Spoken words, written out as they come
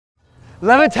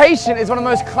Levitation is one of the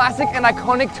most classic and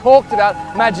iconic talked about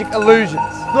magic illusions.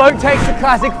 Float takes the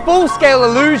classic full-scale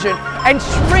illusion and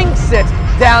shrinks it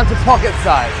down to pocket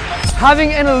size.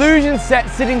 Having an illusion set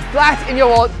sitting flat in your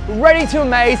wallet, ready to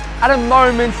amaze at a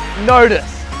moment's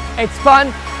notice. It's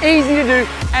fun, easy to do,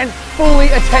 and fully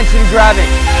attention-grabbing.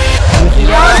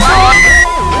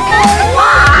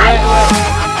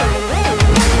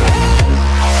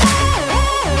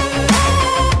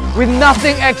 With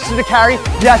nothing extra to carry,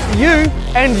 just you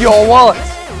and your wallet.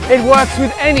 It works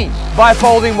with any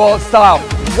bifolding wallet style.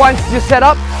 Once you're set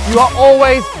up, you are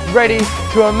always ready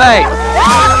to amaze.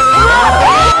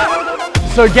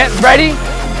 So get ready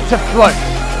to float.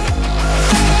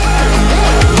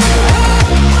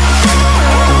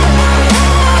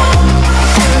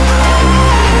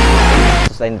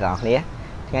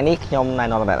 Ngày nayខ្ញុំណែ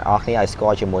នាំដល់អ្នកនរគ្នាឲ្យស្គា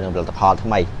ល់ជាមួយនឹងផលិតផលថ្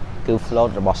មីគឺ float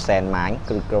របស់ SansMinds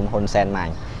គឺក្រុមហ៊ុន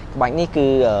SansMinds ក្បាច់នេះគឺ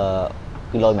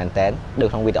លយមែនតើដូច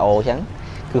ក្នុងវីដេអូអញ្ចឹង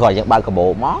គឺគាត់យើងបើកកាបូ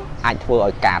បមកអាចធ្វើ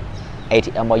ឲ្យកាត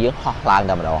ATM របស់យើងហោះឡើង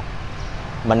តែម្ដង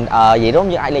មិននិយាយរួម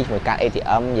យើងអាចលេងជាមួយកាត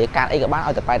ATM និយាយកាតអីក៏បាន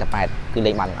ឲ្យតែប៉ែតគឺ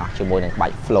លេងបានទាំងអស់ជាមួយនឹងក្បា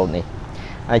ច់ float នេះ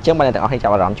អញ្ចឹងបើអ្នកទាំងអស់គ្នាចា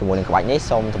ប់អារម្មណ៍ជាមួយនឹងក្បាច់នេះ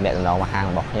សូមទំនាក់ទំនងមកហាង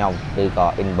របស់ខ្ញុំឬក៏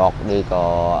inbox ឬក៏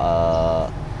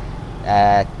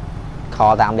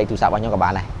call តាមលេខទូរស័ព្ទរបស់ខ្ញុំក៏បា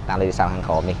នដែរតាមលេខទូរស័ព្ទខាង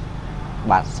ក្រោមនេះ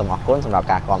បាទសូមអរគុណសម្រាប់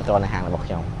ការគាំទ្រនៅហាងរបស់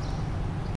ខ្ញុំ